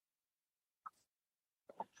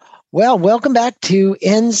Well, welcome back to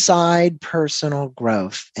Inside Personal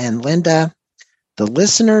Growth. And Linda, the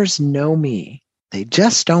listeners know me. They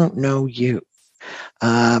just don't know you.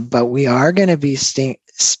 But we are going to be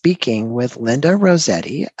speaking with Linda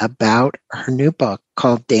Rossetti about her new book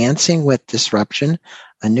called Dancing with Disruption,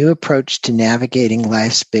 a new approach to navigating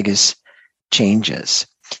life's biggest changes.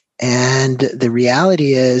 And the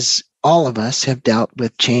reality is all of us have dealt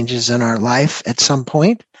with changes in our life at some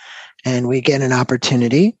point, and we get an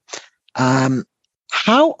opportunity.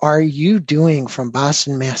 How are you doing from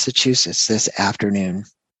Boston, Massachusetts this afternoon?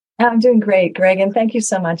 I'm doing great, Greg, and thank you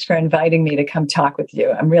so much for inviting me to come talk with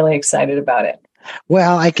you. I'm really excited about it.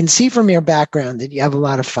 Well, I can see from your background that you have a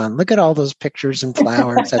lot of fun. Look at all those pictures and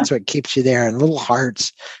flowers. That's what keeps you there, and little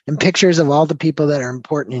hearts and pictures of all the people that are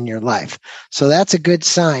important in your life. So that's a good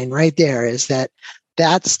sign right there, is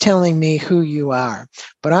that's telling me who you are.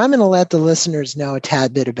 But I'm going to let the listeners know a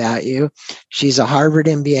tad bit about you. She's a Harvard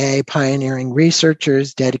MBA, pioneering researcher,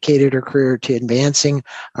 has dedicated her career to advancing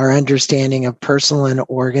our understanding of personal and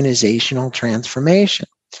organizational transformation.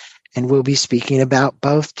 And we'll be speaking about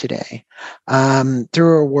both today. Through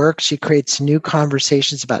her work, she creates new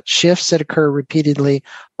conversations about shifts that occur repeatedly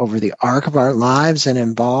over the arc of our lives and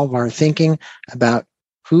involve our thinking about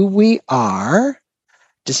who we are,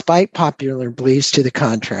 despite popular beliefs to the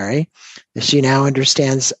contrary. She now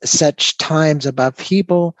understands such times about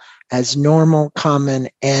people as normal, common,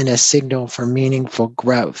 and a signal for meaningful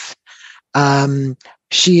growth.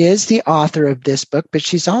 She is the author of this book, but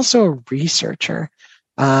she's also a researcher.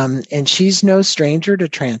 And she's no stranger to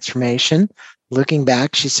transformation. Looking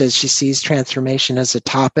back, she says she sees transformation as a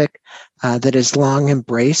topic that is long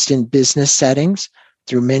embraced in business settings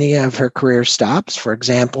through many of her career stops. For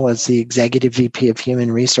example, as the Executive VP of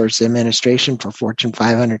Human Resource Administration for Fortune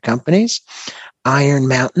 500 companies, Iron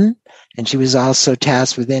Mountain, and she was also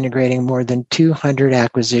tasked with integrating more than 200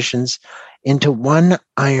 acquisitions into one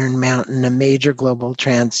Iron Mountain, a major global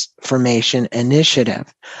transformation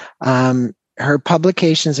initiative. Her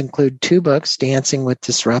publications include 2 books, Dancing with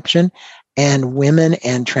Disruption and Women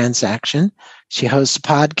and Transaction. She hosts a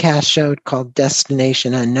podcast show called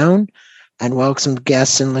Destination Unknown and welcomes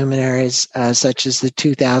guests and luminaries such as the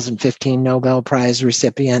 2015 Nobel Prize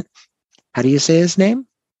recipient. How do you say his name?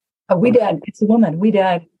 Widad. It's a woman,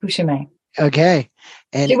 Widad Bouchemay. Okay.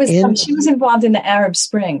 And she was involved in the Arab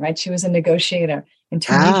Spring, right? She was a negotiator in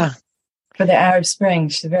Tunisia for the Arab Spring.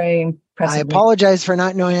 She's very impressive. I apologize for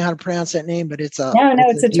not knowing how to pronounce that name, but it's a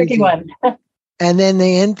tricky one. And then the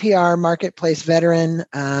NPR Marketplace veteran.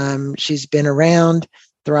 She's been around,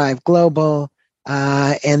 Thrive Global,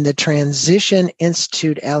 and the Transition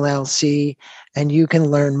Institute LLC. And you can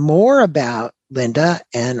learn more about Linda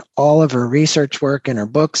and all of her research work and her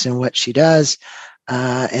books and what she does,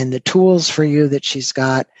 and the tools for you that she's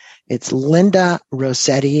got. It's Linda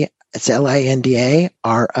Rossetti. It's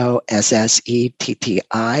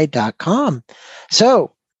LindaRossetti.com.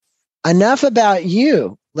 So enough about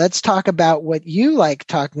you. Let's talk about what you like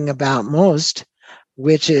talking about most,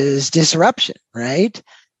 which is disruption, right?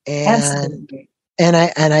 Absolutely. And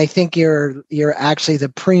I think you're actually the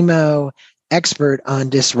primo expert on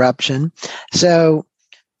disruption. So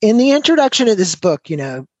in the introduction of this book,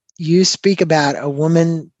 you speak about a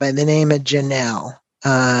woman by the name of Janelle,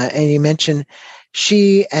 and you mentioned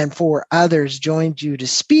she and 4 others joined you to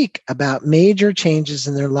speak about major changes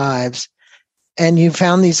in their lives. And you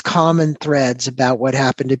found these common threads about what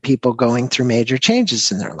happened to people going through major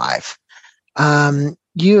changes in their life.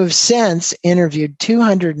 You have since interviewed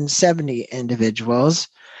 270 individuals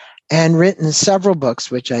and written several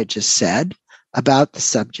books, which I just said, about the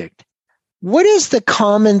subject. What is the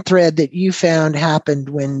common thread that you found happened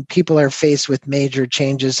when people are faced with major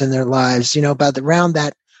changes in their lives, around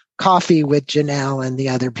that coffee with Janelle and the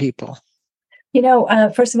other people?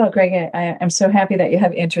 First of all, Greg, I'm so happy that you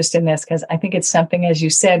have interest in this, because I think it's something, as you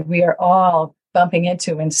said, we are all bumping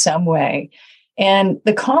into in some way. And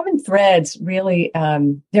the common threads really,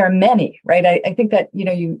 there are many, right? I think that,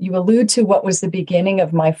 you allude to what was the beginning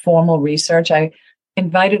of my formal research. I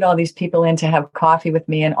invited all these people in to have coffee with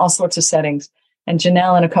me in all sorts of settings. And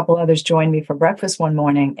Janelle and a couple others joined me for breakfast one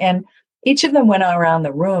morning. And each of them went around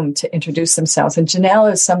the room to introduce themselves. And Janelle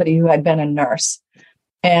is somebody who had been a nurse.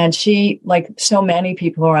 And she, like so many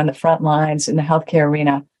people who are on the front lines in the healthcare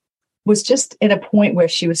arena, was just at a point where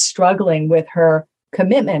she was struggling with her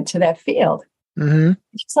commitment to that field. Mm-hmm.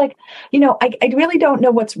 She's like, I really don't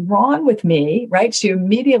know what's wrong with me, right? She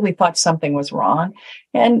immediately thought something was wrong.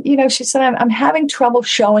 And, she said, I'm having trouble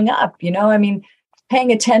showing up, paying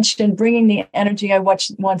attention, bringing the energy I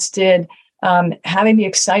once did, having the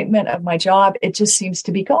excitement of my job. It just seems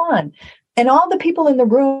to be gone. And all the people in the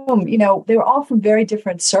room, they were all from very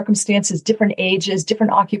different circumstances, different ages,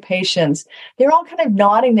 different occupations. They're all kind of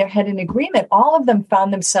nodding their head in agreement. All of them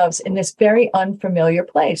found themselves in this very unfamiliar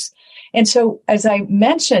place. And so, as I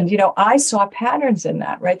mentioned, I saw patterns in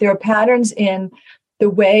that, right? There were patterns in the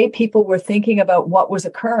way people were thinking about what was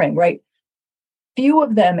occurring, right? Few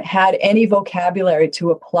of them had any vocabulary to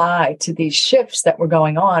apply to these shifts that were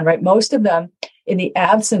going on, right? Most of them, in the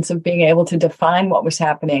absence of being able to define what was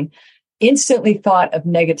happening, instantly thought of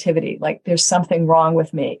negativity, like there's something wrong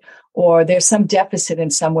with me, or there's some deficit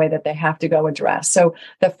in some way that they have to go address. So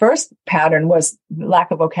the first pattern was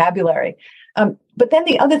lack of vocabulary. But then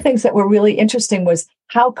the other things that were really interesting was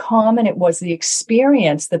how common it was, the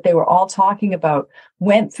experience that they were all talking about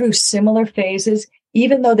went through similar phases,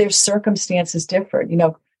 even though their circumstances differed.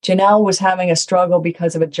 Janelle was having a struggle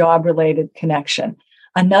because of a job-related connection.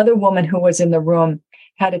 Another woman who was in the room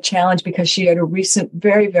had a challenge because she had a recent,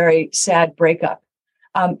 very, very sad breakup.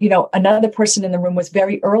 Another person in the room was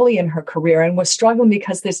very early in her career and was struggling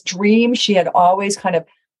because this dream she had always kind of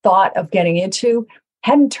thought of getting into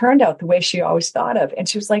hadn't turned out the way she always thought of. And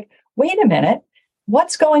she was like, wait a minute,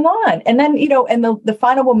 what's going on? And then, and the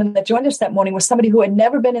final woman that joined us that morning was somebody who had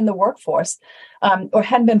never been in the workforce, or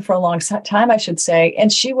hadn't been for a long time, I should say.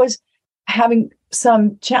 And she was having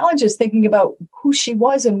some challenges thinking about who she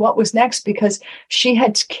was and what was next, because she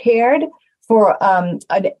had cared for an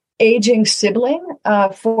aging sibling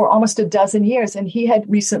for almost a dozen years, and he had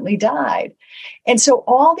recently died. And so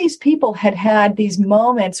all these people had had these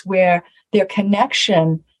moments where their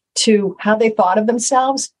connection to how they thought of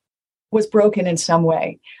themselves was broken in some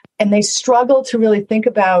way. And they struggled to really think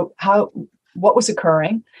about what was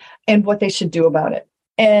occurring and what they should do about it.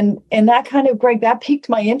 And that kind of, Greg, that piqued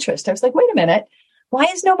my interest. I was like, wait a minute, why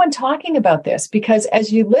is no one talking about this? Because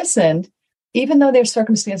as you listened, even though their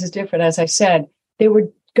circumstances differed, as I said, they were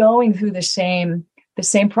going through the same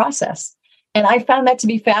process. And I found that to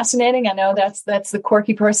be fascinating. I know that's the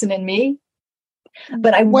quirky person in me.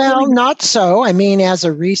 But not so. I mean, as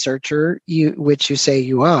a researcher, which you say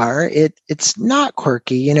you are, it's not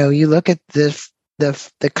quirky. You look at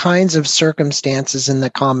the kinds of circumstances and the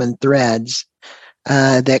common threads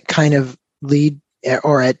that kind of lead,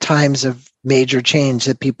 or at times of major change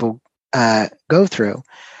that people go through,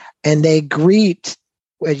 and they greet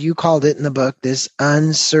what you called it in the book, this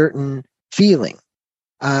uncertain feeling,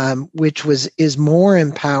 which is more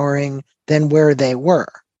empowering than where they were.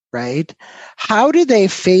 Right? How do they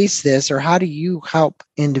face this, or how do you help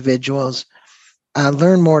individuals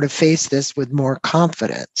learn more to face this with more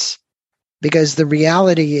confidence? Because the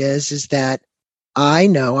reality is that I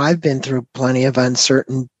know I've been through plenty of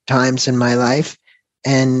uncertain times in my life,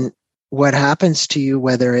 and what happens to you,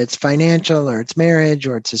 whether it's financial or it's marriage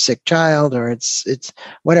or it's a sick child or it's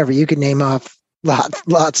whatever, you can name off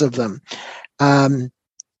lots of them. I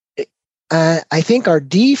think our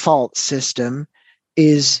default system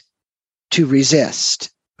is to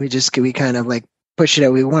resist. We kind of like push it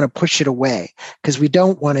out. We want to push it away because we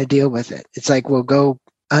don't want to deal with it. It's like we'll go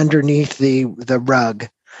underneath the rug,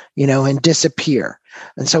 and disappear.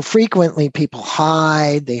 And so frequently people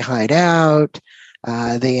they hide out,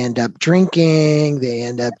 they end up drinking, they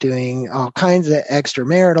end up doing all kinds of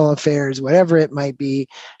extramarital affairs, whatever it might be,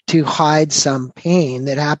 to hide some pain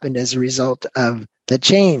that happened as a result of the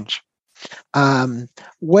change.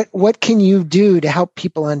 What can you do to help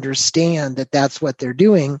people understand that that's what they're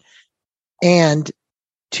doing, and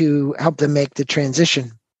to help them make the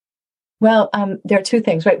transition? Well, there are two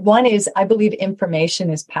things, right? One is, I believe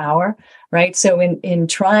information is power, right? So in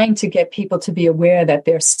trying to get people to be aware that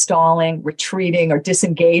they're stalling, retreating, or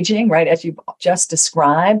disengaging, right, as you've just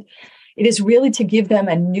described, it is really to give them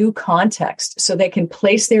a new context so they can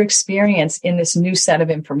place their experience in this new set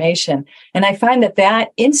of information. And I find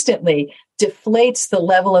that instantly deflates the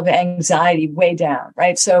level of anxiety way down,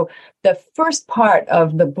 right? So the first part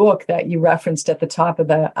of the book that you referenced at the top of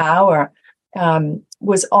the hour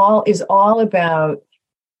is all about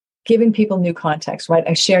giving people new context, right?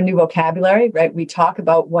 I share new vocabulary, right? We talk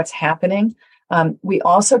about what's happening. We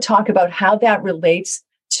also talk about how that relates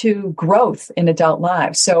to growth in adult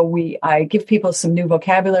lives. So I give people some new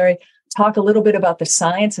vocabulary, talk a little bit about the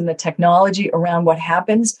science and the technology around what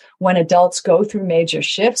happens when adults go through major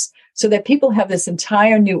shifts, so that people have this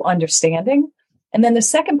entire new understanding. And then the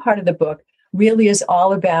second part of the book really is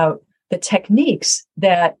all about the techniques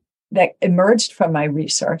that emerged from my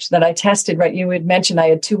research that I tested, right? You had mentioned I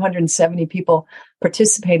had 270 people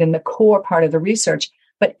participate in the core part of the research,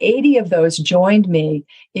 but 80 of those joined me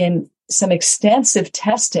in some extensive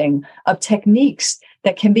testing of techniques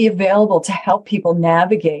that can be available to help people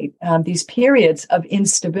navigate these periods of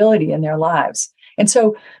instability in their lives. And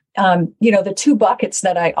so the two buckets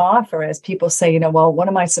that I offer as people say, well, what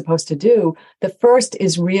am I supposed to do? The first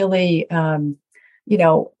is really,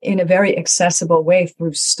 in a very accessible way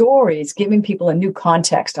through stories, giving people a new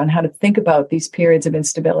context on how to think about these periods of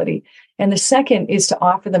instability. And the second is to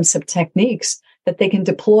offer them some techniques that they can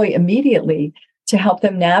deploy immediately to help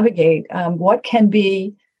them navigate what can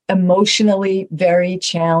be emotionally very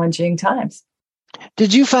challenging times.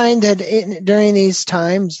 Did you find that during these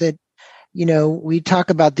times that, we talk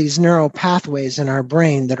about these neural pathways in our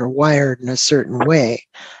brain that are wired in a certain way,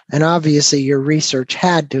 and obviously your research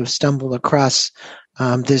had to stumble across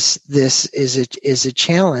this is a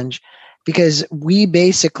challenge, because we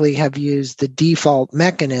basically have used the default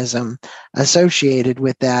mechanism associated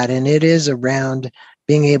with that, and it is around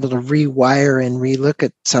being able to rewire and relook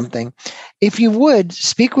at something. If you would,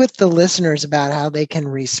 speak with the listeners about how they can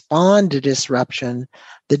respond to disruption,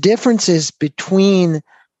 the differences between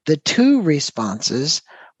the two responses,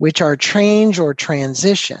 which are change or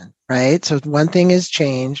transition, right? So one thing is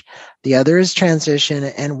change, the other is transition,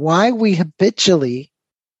 and why we habitually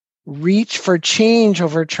reach for change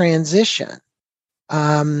over transition.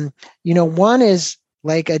 One is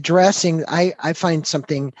like addressing, I find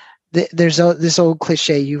something, there's this old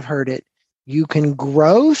cliche, you've heard it, you can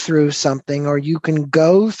grow through something or you can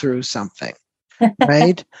go through something,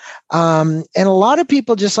 right? And a lot of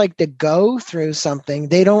people just like to go through something.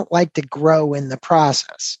 They don't like to grow in the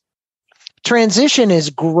process. Transition is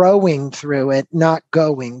growing through it, not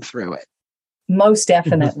going through it. Most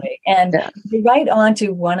definitely. And you're right on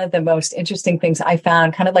to one of the most interesting things I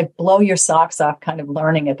found, kind of like blow your socks off kind of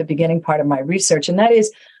learning at the beginning part of my research. And that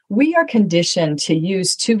is, we are conditioned to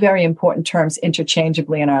use two very important terms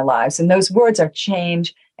interchangeably in our lives. And those words are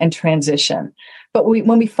change and transition. But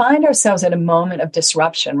when we find ourselves at a moment of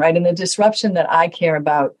disruption, right, and the disruption that I care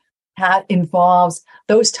about involves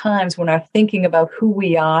those times when our thinking about who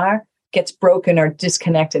we are gets broken or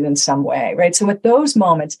disconnected in some way, right? So at those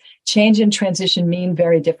moments, change and transition mean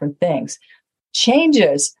very different things.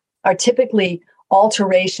 Changes are typically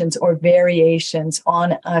alterations or variations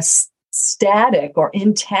on a static or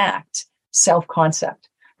intact self-concept,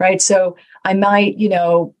 right? So I might,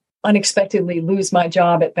 unexpectedly lose my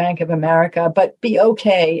job at Bank of America, but be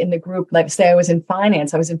okay in the group. Like say I was in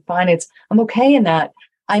finance. I'm okay in that.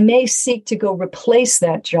 I may seek to go replace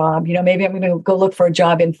that job. Maybe I'm going to go look for a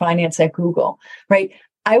job in finance at Google, right?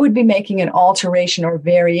 I would be making an alteration or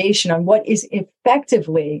variation on what is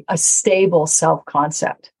effectively a stable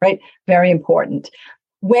self-concept, right? Very important.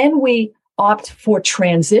 When we opt for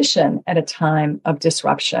transition at a time of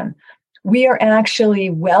disruption, we are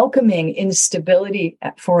actually welcoming instability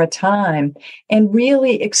for a time and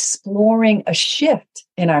really exploring a shift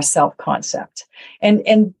in our self-concept.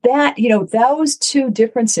 And that, those two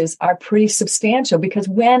differences are pretty substantial, because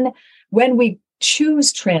when we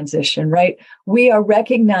choose transition, right, we are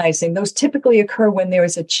recognizing those typically occur when there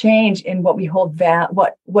is a change in what we hold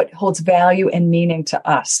what holds value and meaning to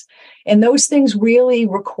us. And those things really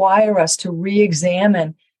require us to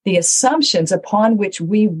re-examine the assumptions upon which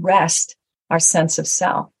we rest our sense of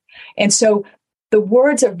self. And so the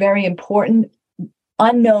words are very important,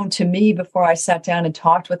 unknown to me before I sat down and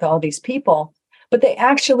talked with all these people, but they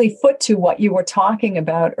actually foot to what you were talking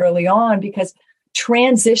about early on, because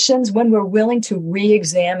transitions, when we're willing to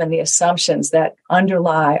re-examine the assumptions that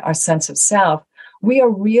underlie our sense of self, we are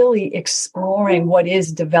really exploring what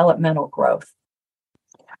is developmental growth.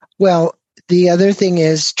 Well, the other thing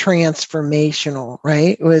is transformational,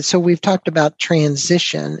 right? So we've talked about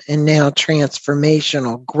transition and now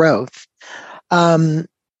transformational growth.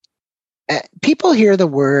 People hear the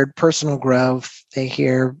word personal growth. They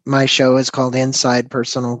hear my show is called Inside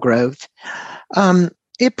Personal Growth.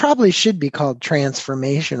 It probably should be called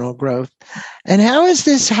transformational growth. And how does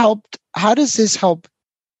this help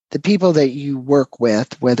the people that you work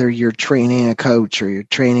with, whether you're training a coach or you're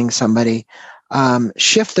training somebody,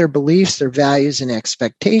 shift their beliefs, their values, and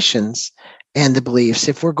expectations, and the beliefs?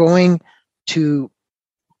 If we're going through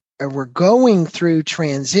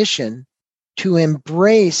transition to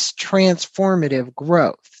embrace transformative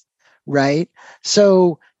growth, right?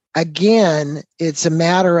 So again, it's a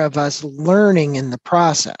matter of us learning in the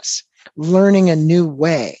process, learning a new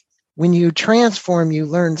way. When you transform, you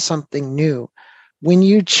learn something new. When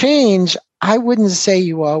you change, I wouldn't say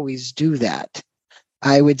you always do that.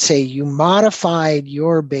 I would say you modified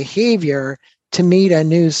your behavior to meet a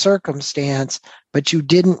new circumstance, but you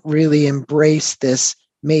didn't really embrace this,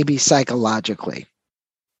 maybe psychologically.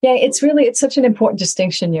 Yeah, it's such an important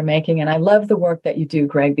distinction you're making. And I love the work that you do,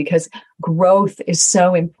 Greg, because growth is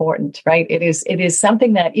so important, right? It is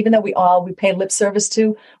something that even though we pay lip service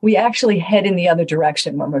to, we actually head in the other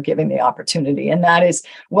direction when we're given the opportunity. And that is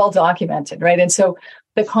well documented, right? And so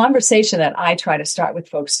the conversation that I try to start with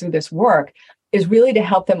folks through this work is really to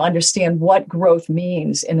help them understand what growth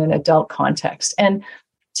means in an adult context. And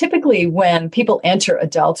typically when people enter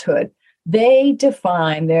adulthood, they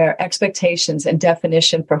define their expectations and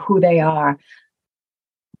definition for who they are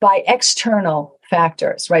by external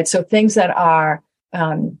factors, right? So things that are,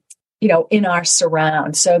 in our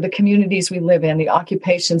surround. So the communities we live in, the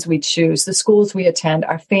occupations we choose, the schools we attend,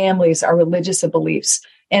 our families, our religious beliefs,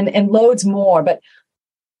 and loads more. But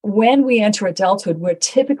when we enter adulthood, we're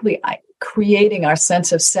typically creating our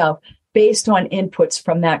sense of self based on inputs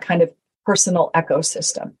from that kind of personal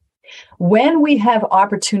ecosystem. When we have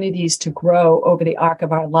opportunities to grow over the arc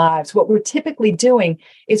of our lives, what we're typically doing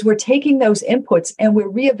is we're taking those inputs and we're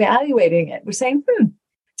reevaluating it. We're saying,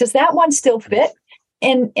 does that one still fit?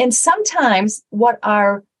 And sometimes what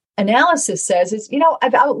our analysis says is,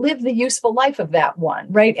 I've outlived the useful life of that one,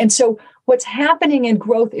 right? And so what's happening in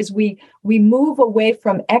growth is we move away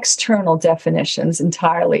from external definitions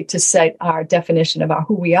entirely to set our definition of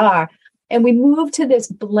who we are. And we move to this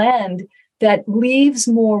blend that leaves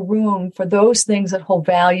more room for those things that hold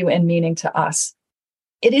value and meaning to us.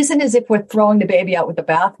 It isn't as if we're throwing the baby out with the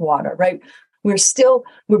bathwater, right?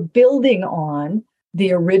 We're building on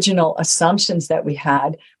the original assumptions that we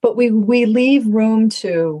had, but we leave room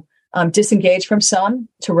to disengage from some,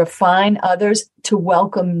 to refine others, to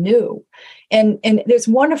welcome new. And there's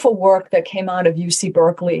wonderful work that came out of UC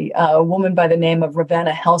Berkeley. A woman by the name of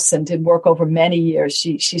Ravenna Helson did work over many years.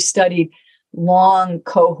 She studied long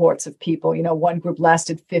cohorts of people. One group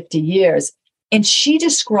lasted 50 years. And she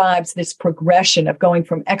describes this progression of going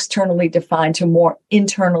from externally defined to more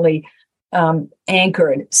internally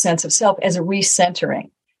anchored sense of self as a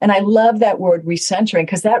recentering. And I love that word recentering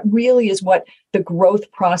because that really is what the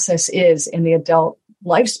growth process is in the adult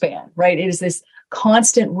lifespan, right? It is this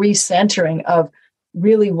constant recentering of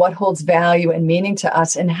really what holds value and meaning to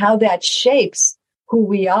us and how that shapes who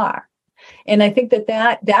we are. And I think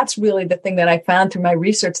that's really the thing that I found through my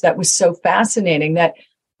research that was so fascinating, that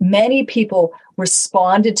many people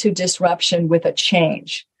responded to disruption with a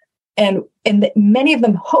change. And many of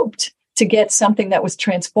them hoped to get something that was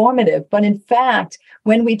transformative. But in fact,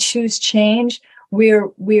 when we choose change,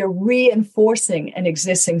 we're reinforcing an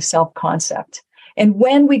existing self-concept. And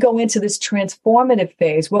when we go into this transformative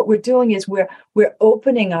phase, what we're doing is we're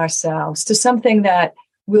opening ourselves to something that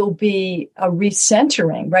will be a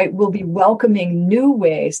recentering, right? We'll be welcoming new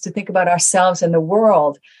ways to think about ourselves and the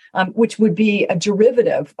world, which would be a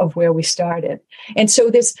derivative of where we started. And so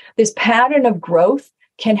this pattern of growth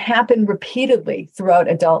can happen repeatedly throughout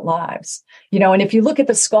adult lives. And if you look at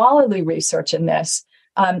the scholarly research in this,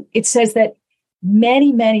 it says that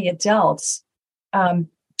many, many adults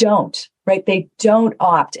don't, right? They don't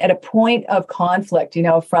opt at a point of conflict,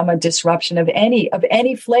 from a disruption of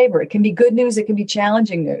any flavor. It can be good news. It can be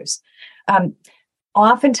challenging news.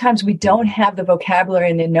 Oftentimes we don't have the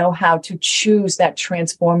vocabulary and the know-how to choose that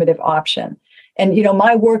transformative option. And,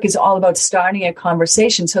 my work is all about starting a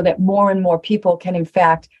conversation so that more and more people can, in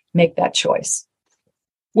fact, make that choice.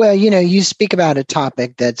 Well, you speak about a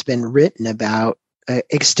topic that's been written about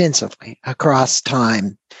extensively across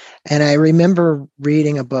time. And I remember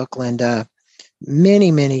reading a book, Linda,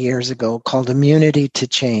 many, many years ago called Immunity to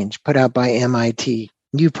Change, put out by MIT.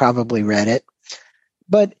 You probably read it.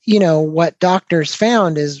 But, what doctors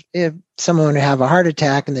found is if someone would have a heart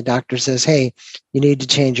attack and the doctor says, hey, you need to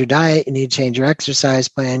change your diet, you need to change your exercise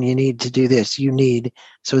plan, you need to do this,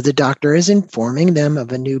 so the doctor is informing them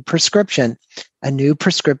of a new prescription, a new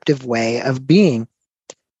prescriptive way of being.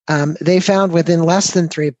 They found within less than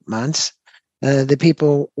 3 months, the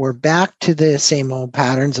people were back to the same old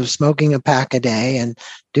patterns of smoking a pack a day and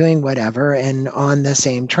doing whatever and on the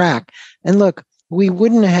same track. And look, we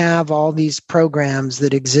wouldn't have all these programs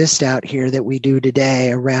that exist out here that we do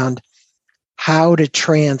today around how to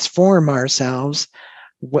transform ourselves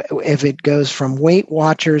if it goes from Weight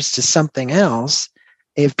Watchers to something else,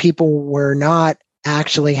 if people were not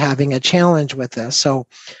actually having a challenge with us. So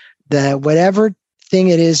whatever thing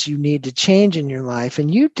it is you need to change in your life,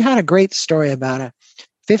 and you had a great story about a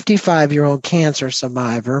 55-year-old cancer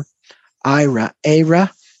survivor, Ira,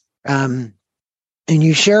 and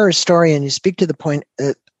you share a story and you speak to the point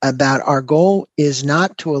about our goal is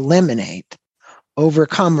not to eliminate,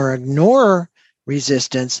 overcome, or ignore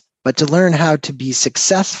resistance, but to learn how to be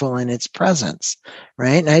successful in its presence,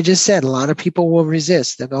 right? And I just said a lot of people will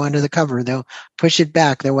resist. They'll go under the cover. They'll push it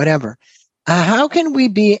back. They'll whatever. How can we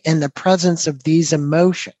be in the presence of these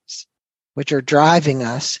emotions, which are driving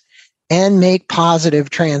us, and make positive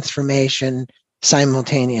transformation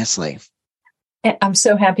simultaneously? I'm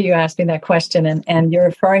so happy you asked me that question. And you're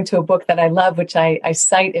referring to a book that I love, which I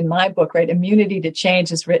cite in my book, right? Immunity to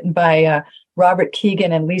Change is written by Robert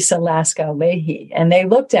Keegan and Lisa Laskow-Lahey. And they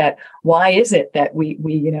looked at why is it that we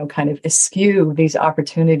kind of eschew these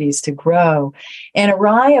opportunities to grow. And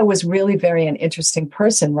Araya was really very an interesting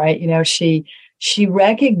person, right? She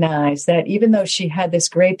recognized that even though she had this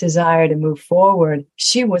great desire to move forward,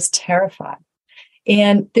 she was terrified.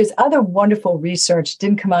 And there's other wonderful research,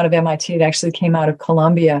 didn't come out of MIT, it actually came out of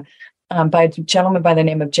Columbia, by a gentleman by the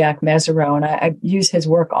name of Jack Mesereau, and I use his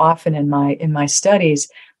work often in my studies.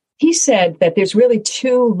 He said that there's really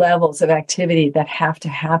two levels of activity that have to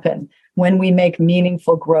happen when we make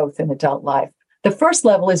meaningful growth in adult life. The first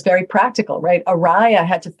level is very practical, right? Araya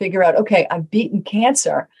had to figure out, okay, I've beaten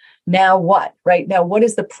cancer. Now what, right? Now, what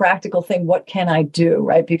is the practical thing? What can I do,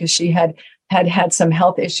 right? Because she had some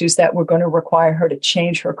health issues that were going to require her to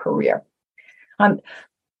change her career.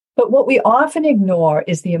 But what we often ignore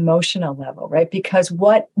is the emotional level, right? Because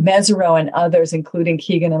what Mesereau and others, including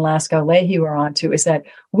Keegan and Laskow-Lahey, were onto is that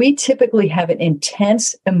we typically have an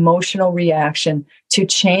intense emotional reaction to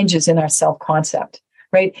changes in our self-concept,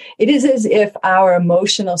 right? It is as if our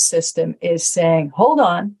emotional system is saying, hold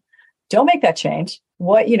on, don't make that change.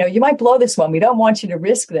 You might blow this one. We don't want you to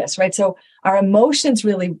risk this, right? So our emotions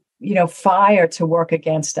really fire to work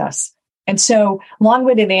against us. And so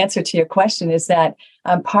long-winded answer to your question is that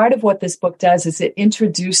part of what this book does is it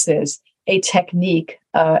introduces a technique,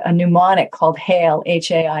 a mnemonic called HAIL,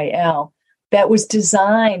 H-A-I-L, that was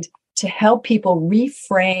designed to help people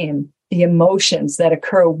reframe the emotions that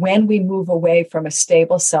occur when we move away from a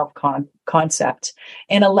stable self-concept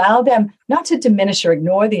and allow them not to diminish or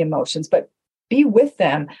ignore the emotions, but be with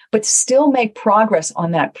them, but still make progress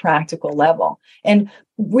on that practical level. And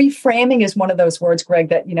reframing is one of those words, Greg,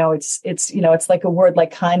 that, it's like a word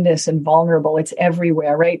like kindness and vulnerable. It's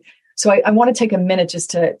everywhere, right? So I want to take a minute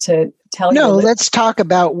just to tell you. No, let's talk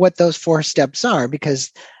about what those 4 steps are,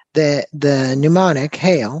 because the mnemonic,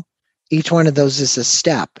 HAIL, each one of those is a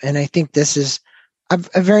step. And I think this is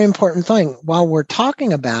a very important thing. While we're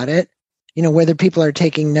talking about it, whether people are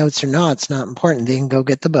taking notes or not, it's not important. They can go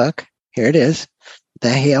get the book. Here it is. The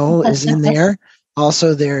HAIL is in there.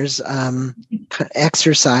 Also, there's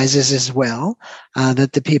exercises as well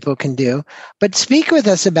that the people can do. But speak with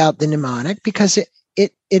us about the mnemonic, because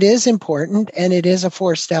it is important, and it is a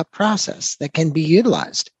 4-step process that can be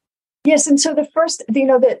utilized. Yes. And so the first,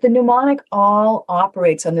 the mnemonic all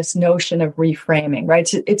operates on this notion of reframing,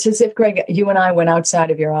 right? It's as if, Greg, you and I went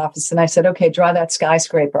outside of your office and I said, okay, draw that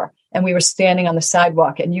skyscraper. And we were standing on the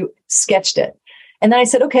sidewalk and you sketched it. And then I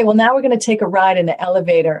said, okay, well, now we're going to take a ride in the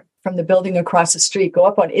elevator from the building across the street, go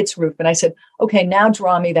up on its roof. And I said, okay, now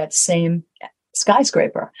draw me that same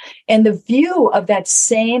skyscraper. And the view of that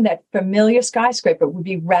familiar skyscraper would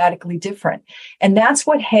be radically different. And that's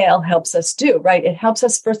what HAIL helps us do, right? It helps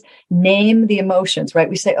us first name the emotions, right?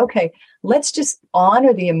 We say, okay, let's just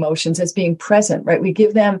honor the emotions as being present, right? We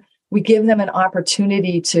give them an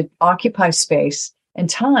opportunity to occupy space and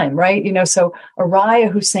time, right? So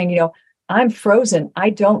Araya, who's saying, I'm frozen. I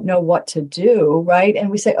don't know what to do, right? And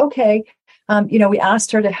we say, okay, we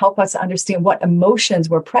asked her to help us understand what emotions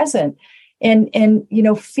were present. And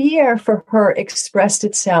fear for her expressed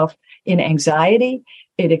itself in anxiety.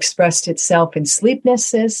 It expressed itself in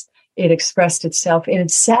sleeplessness. It expressed itself in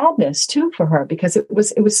sadness too for her, because it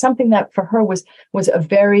was something that for her was a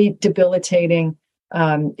very debilitating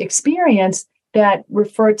experience that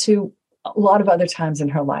referred to a lot of other times in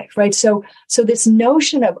her life, right? So this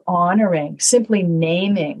notion of honoring, simply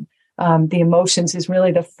naming the emotions is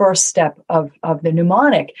really the first step of the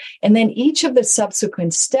mnemonic. And then each of the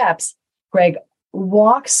subsequent steps, Greg,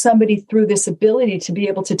 walks somebody through this ability to be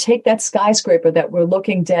able to take that skyscraper that we're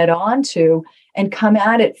looking dead on to and come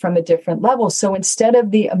at it from a different level. So instead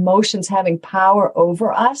of the emotions having power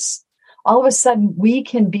over us, all of a sudden we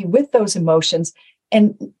can be with those emotions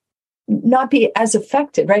and not be as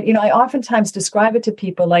affected, right? I oftentimes describe it to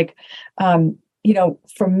people like,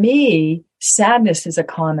 for me, sadness is a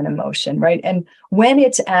common emotion, right? And when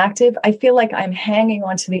it's active, I feel like I'm hanging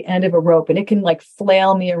onto the end of a rope and it can like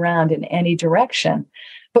flail me around in any direction.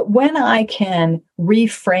 But when I can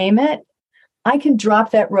reframe it, I can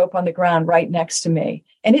drop that rope on the ground right next to me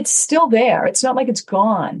and it's still there. It's not like it's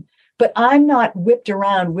gone, but I'm not whipped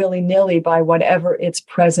around willy-nilly by whatever its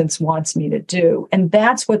presence wants me to do. And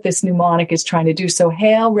that's what this mnemonic is trying to do. So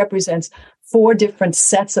HAIL represents 4 different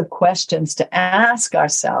sets of questions to ask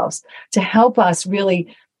ourselves to help us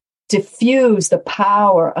really diffuse the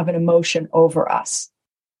power of an emotion over us.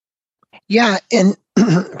 Yeah. And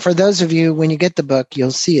for those of you, when you get the book,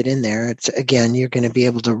 you'll see it in there. It's, again, you're going to be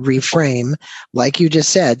able to reframe, like you just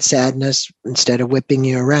said, sadness, instead of whipping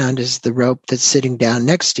you around, is the rope that's sitting down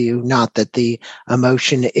next to you. Not that the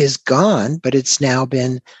emotion is gone, but it's now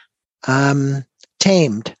been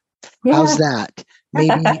tamed. Yeah. How's that?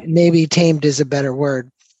 Maybe tamed is a better word.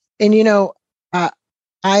 And,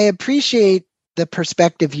 I appreciate the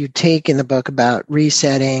perspective you take in the book about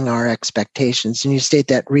resetting our expectations. And you state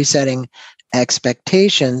that resetting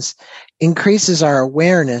expectations increases our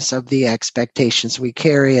awareness of the expectations we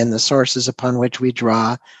carry and the sources upon which we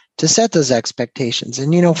draw to set those expectations.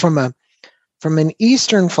 And, from an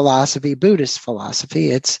Eastern philosophy, Buddhist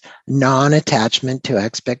philosophy, it's non-attachment to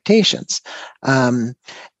expectations. And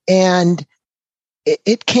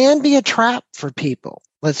it can be a trap for people.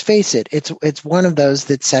 Let's face it, it's one of those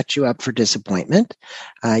that sets you up for disappointment.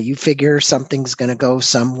 You figure something's going to go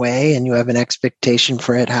some way and you have an expectation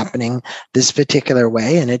for it happening this particular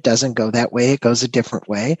way, and it doesn't go that way. It goes a different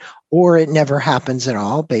way, or it never happens at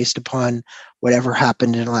all based upon whatever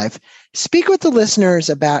happened in life. Speak with the listeners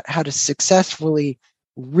about how to successfully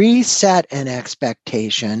reset an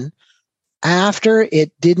expectation after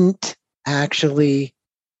it didn't actually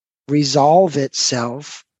resolve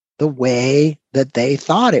itself the way that they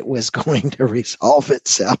thought it was going to resolve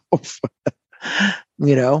itself,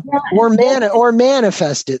 or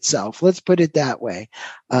manifest itself. Let's put it that way.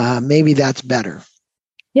 Maybe that's better.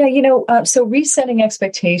 Yeah, so resetting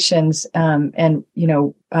expectations and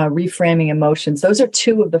reframing emotions, those are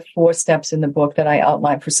two of the 4 steps in the book that I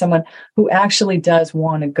outlined for someone who actually does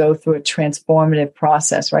want to go through a transformative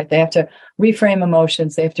process, right? They have to reframe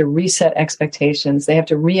emotions, they have to reset expectations, they have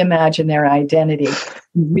to reimagine their identity,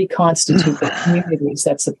 reconstitute the communities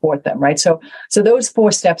that support them, right? So those 4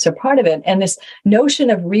 steps are part of it. And this notion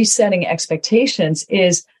of resetting expectations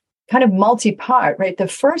is kind of multi-part, right? The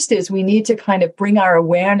first is we need to kind of bring our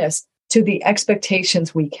awareness to the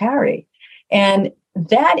expectations we carry. And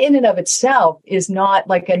that in and of itself is not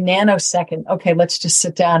like a nanosecond, okay, let's just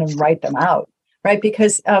sit down and write them out, right?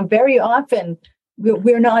 Because very often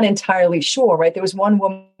we're not entirely sure, right? There was one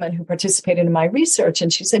woman who participated in my research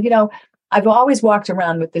and she said, I've always walked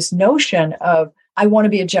around with this notion of, I want to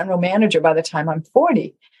be a general manager by the time I'm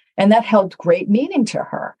 40. And that held great meaning to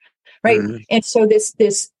her. Right. Mm-hmm. And so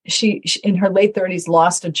she in her late 30s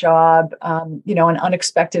lost a job, an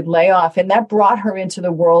unexpected layoff, and that brought her into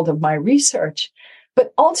the world of my research.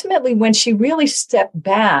 But ultimately, when she really stepped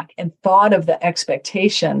back and thought of the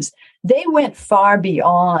expectations, they went far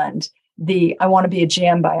beyond I want to be a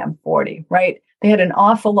GM by I'm 40, right? They had an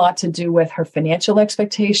awful lot to do with her financial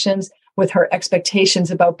expectations, with her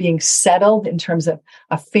expectations about being settled in terms of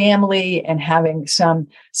a family and having some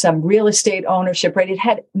real estate ownership, right? It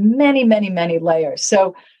had many, many, many layers.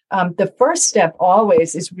 So the first step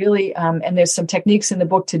always is really, and there's some techniques in the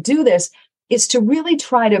book to do this, is to really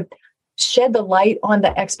try to shed the light on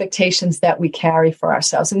the expectations that we carry for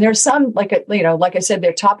ourselves. And there's some, like I said,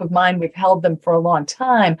 they're top of mind. We've held them for a long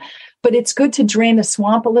time. But it's good to drain the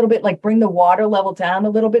swamp a little bit, like bring the water level down a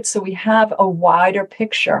little bit so we have a wider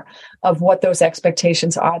picture of what those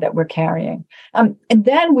expectations are that we're carrying. And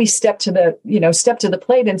then we step to the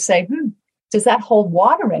plate and say, does that hold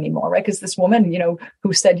water anymore, right? Because this woman,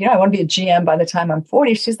 who said, I want to be a GM by the time I'm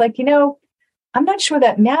 40, she's like, I'm not sure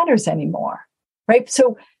that matters anymore, right?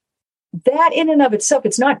 So that in and of itself,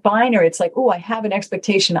 it's not binary. It's like, I have an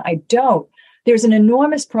expectation. I don't. There's an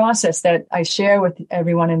enormous process that I share with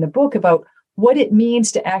everyone in the book about what it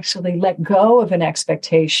means to actually let go of an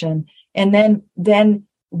expectation and then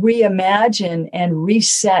reimagine and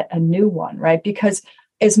reset a new one, right? Because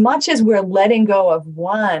as much as we're letting go of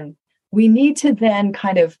one, we need to then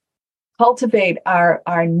kind of cultivate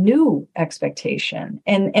our new expectation.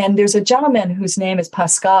 And there's a gentleman whose name is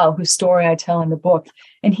Pascal, whose story I tell in the book.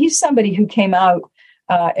 And he's somebody who came out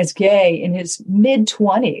as gay in his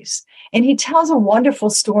mid-20s. And he tells a wonderful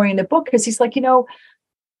story in the book because he's like,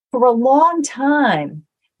 for a long time,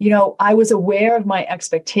 I was aware of my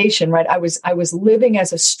expectation, right? I was living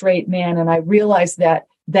as a straight man, and I realized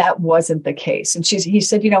that wasn't the case. And he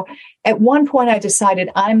said, at one point I decided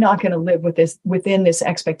I'm not going to live within this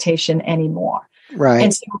expectation anymore. Right.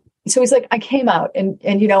 And so he's like, I came out and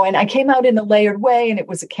I came out in a layered way, and it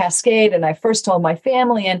was a cascade. And I first told my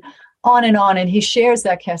family and on. And he shares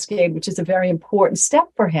that cascade, which is a very important step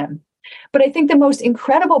for him. But I think the most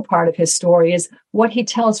incredible part of his story is what he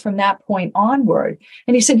tells from that point onward.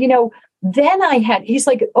 And he said, he's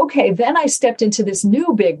like, okay, then I stepped into this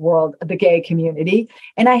new big world of the gay community,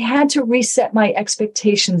 and I had to reset my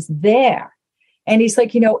expectations there. And he's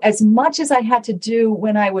like, as much as I had to do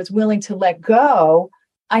when I was willing to let go,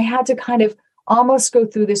 I had to kind of almost go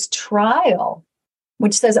through this trial,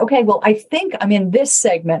 which says, okay, well, I think I'm in this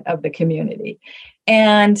segment of the community.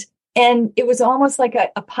 And it was almost like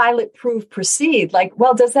a pilot proof proceed, like,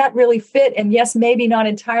 well, does that really fit? And yes, maybe not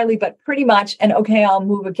entirely, but pretty much. And okay, I'll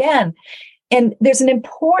move again. And there's an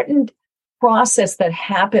important process that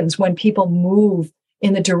happens when people move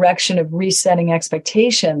in the direction of resetting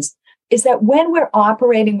expectations, is that when we're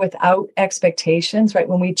operating without expectations, right,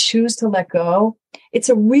 when we choose to let go, it's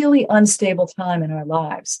a really unstable time in our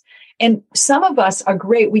lives. And some of us are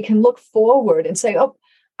great. We can look forward and say, oh,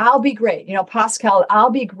 I'll be great. Pascal, I'll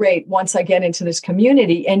be great once I get into this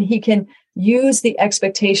community. And he can use the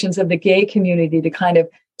expectations of the gay community to kind of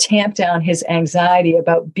tamp down his anxiety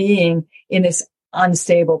about being in this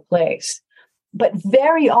unstable place. But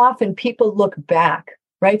very often people look back,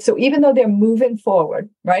 right? So even though they're moving forward,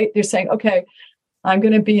 right, they're saying, okay, I'm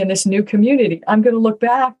going to be in this new community. I'm going to look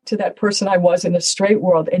back to that person I was in the straight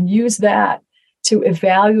world and use that to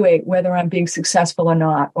evaluate whether I'm being successful or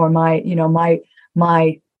not, or my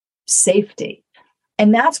safety.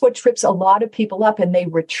 And that's what trips a lot of people up, and they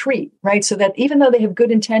retreat, right? So that even though they have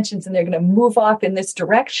good intentions and they're going to move off in this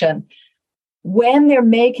direction, when they're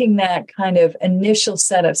making that kind of initial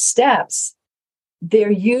set of steps,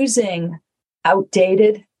 they're using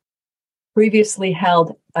outdated, previously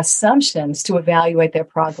held assumptions to evaluate their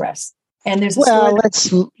progress. And there's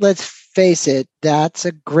let's face it, that's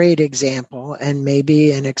a great example, and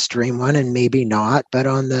maybe an extreme one and maybe not, but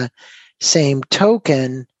on the same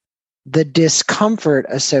token, the discomfort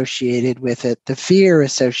associated with it, the fear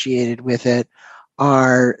associated with it,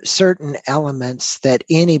 are certain elements that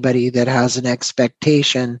anybody that has an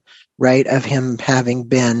expectation, right, of him having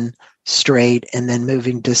been straight and then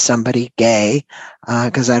moving to somebody gay,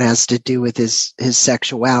 because that has to do with his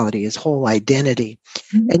sexuality, his whole identity.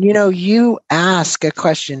 Mm-hmm. And you ask a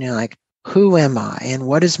question, you're like, who am I and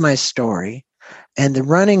what is my story? And the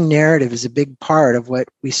running narrative is a big part of what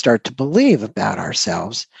we start to believe about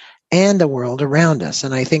ourselves and the world around us.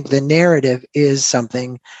 And I think the narrative is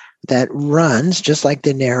something that runs just like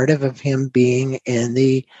the narrative of him being in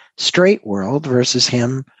the straight world versus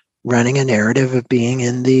him running a narrative of being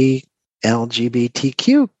in the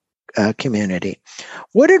LGBTQ community.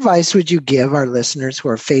 What advice would you give our listeners who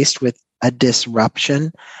are faced with a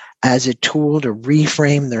disruption as a tool to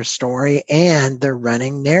reframe their story and their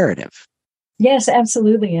running narrative? Yes,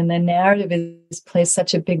 absolutely. And the narrative plays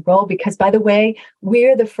such a big role because, by the way,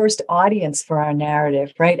 we're the first audience for our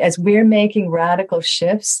narrative, right? As we're making radical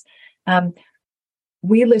shifts,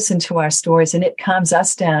 we listen to our stories and it calms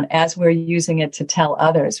us down as we're using it to tell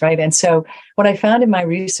others, right? And so what I found in my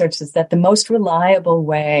research is that the most reliable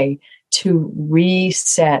way to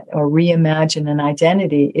reset or reimagine an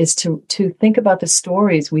identity is to think about the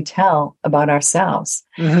stories we tell about ourselves.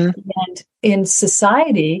 Mm-hmm. And in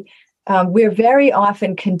society, we're very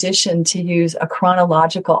often conditioned to use a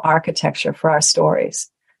chronological architecture for our stories,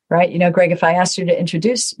 right? Greg, if I asked you to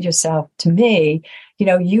introduce yourself to me,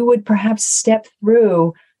 you would perhaps step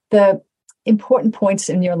through the important points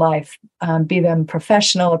in your life, be them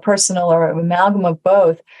professional or personal or an amalgam of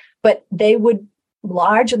both, but they would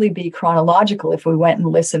largely be chronological if we went and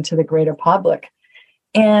listened to the greater public.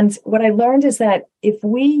 And what I learned is that if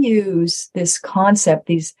we use this concept,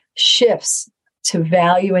 these shifts to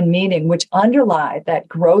value and meaning, which underlie that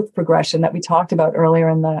growth progression that we talked about earlier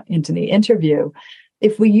into the interview,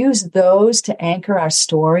 if we use those to anchor our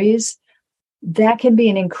stories, that can be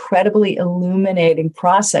an incredibly illuminating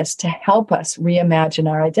process to help us reimagine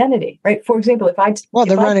our identity, right? For example,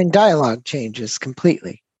 the running dialogue changes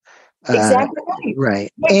completely. Exactly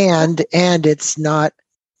right. And it's not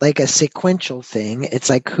like a sequential thing. It's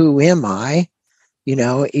like, who am I?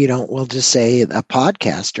 We'll just say a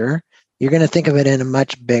podcaster. You're going to think of it in a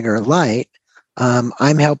much bigger light.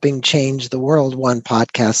 I'm helping change the world one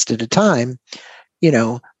podcast at a time,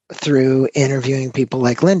 through interviewing people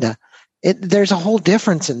like Linda. There's a whole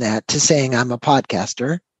difference in that to saying I'm a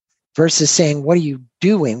podcaster versus saying, what are you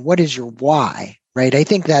doing? What is your why? Right? I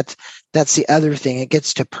think that's the other thing. It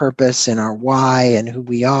gets to purpose and our why and who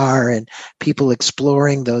we are, and people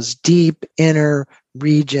exploring those deep inner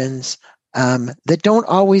regions that don't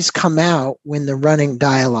always come out when the running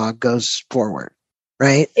dialogue goes forward,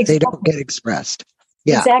 right? Exactly. They don't get expressed.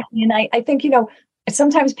 Yeah. Exactly. And I think,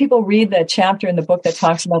 sometimes people read the chapter in the book that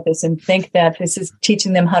talks about this and think that this is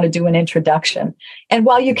teaching them how to do an introduction. And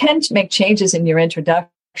while you can make changes in your introduction,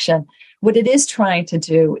 what it is trying to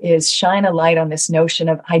do is shine a light on this notion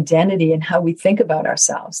of identity and how we think about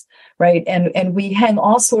ourselves, right? And we hang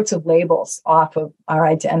all sorts of labels off of our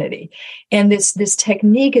identity. And this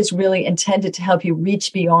technique is really intended to help you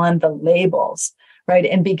reach beyond the labels, right?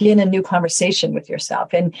 And begin a new conversation with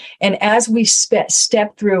yourself. And as we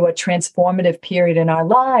step through a transformative period in our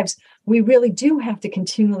lives, we really do have to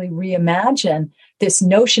continually reimagine this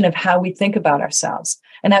notion of how we think about ourselves.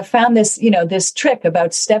 And I've found this, this trick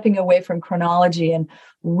about stepping away from chronology and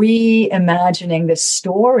reimagining this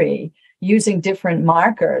story using different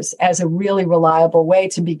markers as a really reliable way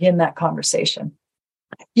to begin that conversation.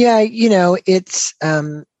 Yeah, it's,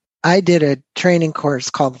 I did a training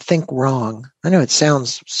course called Think Wrong. I know it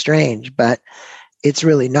sounds strange, but it's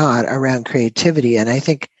really not, around creativity. And I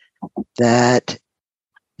think that,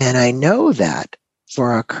 and I know that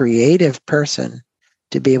for a creative person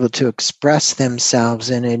to be able to express themselves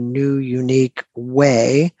in a new, unique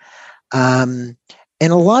way, and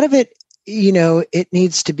a lot of it, it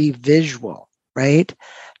needs to be visual, right?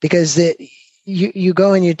 Because you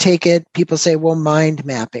go and you take it, people say, well, mind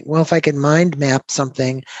mapping. Well, if I can mind map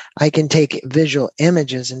something, I can take visual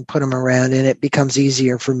images and put them around, and it becomes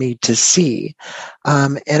easier for me to see.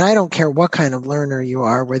 And I don't care what kind of learner you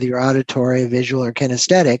are, whether you're auditory, visual, or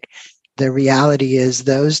kinesthetic. The reality is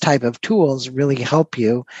those type of tools really help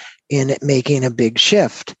you in making a big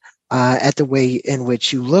shift at the way in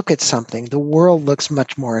which you look at something. The world looks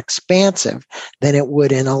much more expansive than it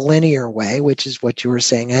would in a linear way, which is what you were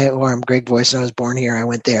saying. I'm Greg Voice, and I was born here. I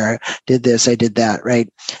went there, I did this, I did that, right?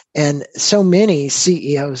 And so many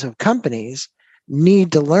CEOs of companies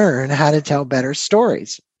need to learn how to tell better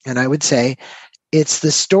stories. And I would say it's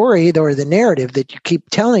the story or the narrative that you keep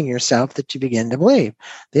telling yourself that you begin to believe.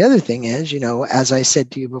 The other thing is, as I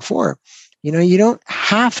said to you before, you don't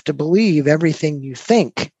have to believe everything you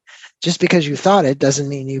think. Just because you thought it doesn't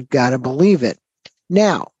mean you've got to believe it.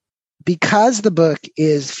 Now, because the book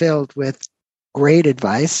is filled with great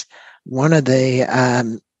advice, one of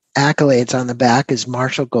the accolades on the back is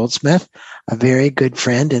Marshall Goldsmith, a very good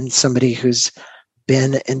friend and somebody who's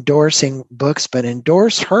been endorsing books, but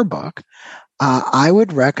endorse her book. I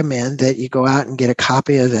would recommend that you go out and get a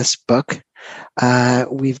copy of this book.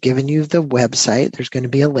 We've given you the website. There's going to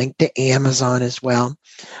be a link to Amazon as well.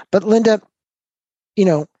 But Linda,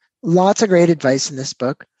 lots of great advice in this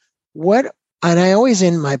book. And I always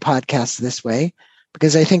end my podcast this way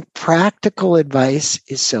because I think practical advice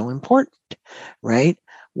is so important, right?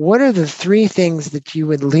 What are the 3 things that you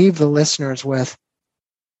would leave the listeners with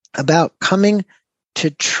about coming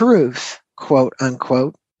to truth, quote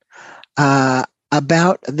unquote,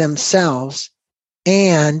 about themselves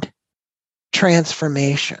and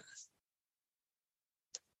transformation?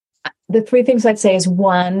 The 3 things I'd say is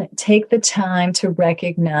 1, take the time to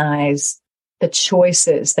recognize the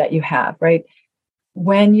choices that you have, right?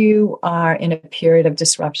 When you are in a period of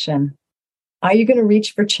disruption, are you going to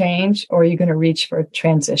reach for change or are you going to reach for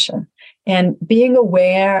transition? And being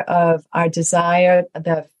aware of our desire,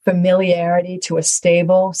 the familiarity to a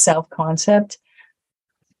stable self-concept,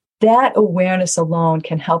 that awareness alone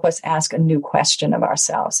can help us ask a new question of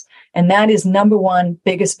ourselves. And that is number 1,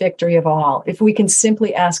 biggest victory of all. If we can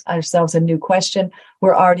simply ask ourselves a new question,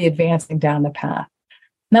 we're already advancing down the path.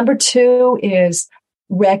 Number 2 is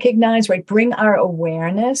recognize, right? Bring our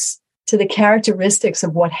awareness to the characteristics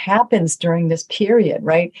of what happens during this period,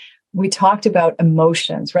 right? We talked about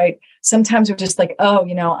emotions, right? Sometimes we're just like,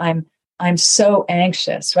 I'm so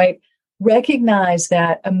anxious, right? Recognize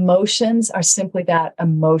that emotions are simply that,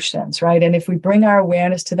 emotions, right? And if we bring our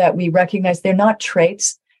awareness to that, we recognize they're not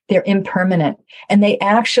traits, they're impermanent. And they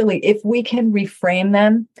actually, if we can reframe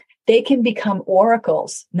them, they can become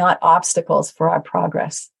oracles, not obstacles for our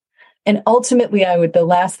progress. And ultimately, the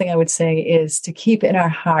last thing I would say is to keep in our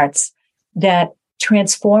hearts that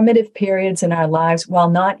transformative periods in our lives, while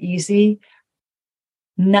not easy,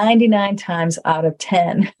 99 times out of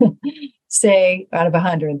 10, say out of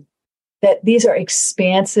 100, that these are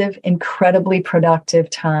expansive, incredibly productive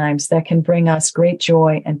times that can bring us great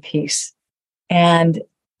joy and peace. And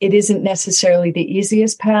it isn't necessarily the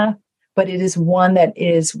easiest path, but it is one that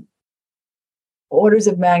is orders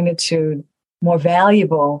of magnitude more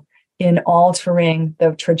valuable in altering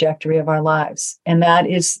the trajectory of our lives. And that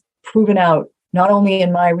is proven out not only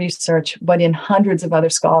in my research, but in hundreds of other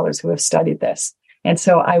scholars who have studied this. And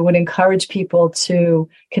so I would encourage people to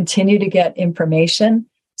continue to get information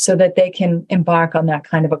so that they can embark on that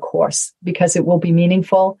kind of a course, because it will be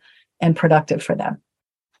meaningful and productive for them.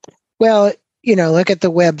 Well, look at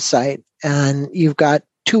the website and you've got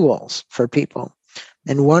tools for people.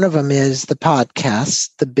 And one of them is the podcast,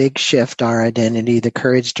 The Big Shift, Our Identity, The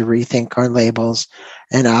Courage to Rethink Our Labels,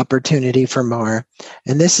 and Opportunity for More.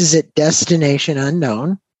 And this is at Destination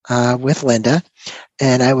Unknown with Linda.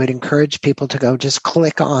 And I would encourage people to go just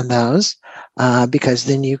click on those because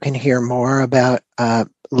then you can hear more about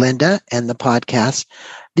Linda and the podcast.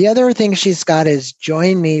 The other thing she's got is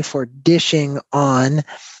Join Me for Dishing on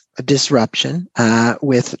Disruption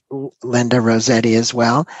with Linda Rossetti as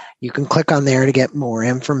well. You can click on there to get more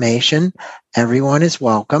information. Everyone is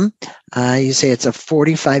welcome. You say it's a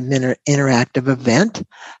 45-minute interactive event.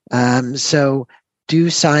 So do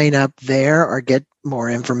sign up there or get more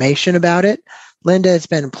information about it. Linda, it's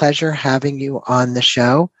been a pleasure having you on the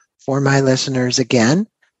show. For my listeners again,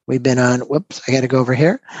 we've been on, I got to go over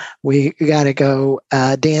here. We got to go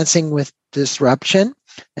Dancing with Disruption.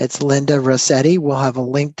 It's Linda Rossetti. We'll have a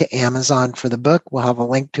link to Amazon for the book. We'll have a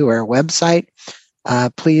link to our website.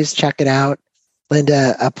 Please check it out.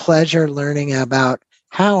 Linda, a pleasure learning about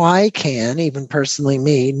how I can, even personally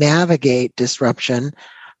me, navigate disruption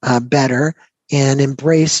better and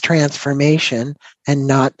embrace transformation and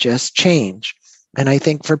not just change. And I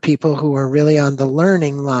think for people who are really on the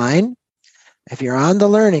learning line, if you're on the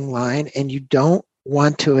learning line and you don't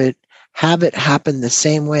want to have it happen the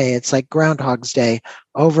same way, it's like Groundhog's Day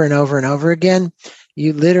over and over and over again.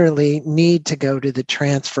 You literally need to go to the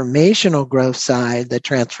transformational growth side, the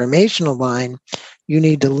transformational line. You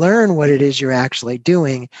need to learn what it is you're actually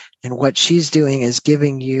doing. And what she's doing is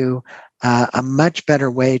giving you a much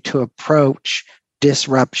better way to approach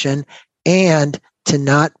disruption and to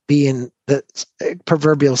not be in the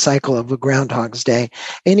proverbial cycle of a Groundhog's Day.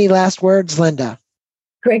 Any last words, Linda?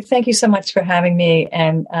 Greg, thank you so much for having me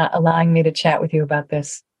and allowing me to chat with you about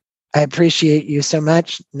this. I appreciate you so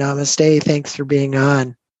much. Namaste. Thanks for being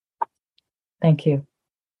on. Thank you.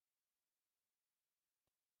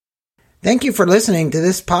 Thank you for listening to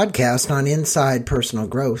this podcast on Inside Personal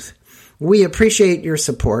Growth. We appreciate your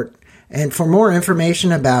support. And for more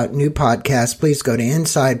information about new podcasts, please go to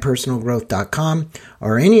InsidePersonalGrowth.com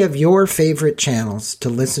or any of your favorite channels to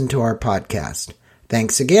listen to our podcast.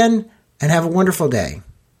 Thanks again, and have a wonderful day.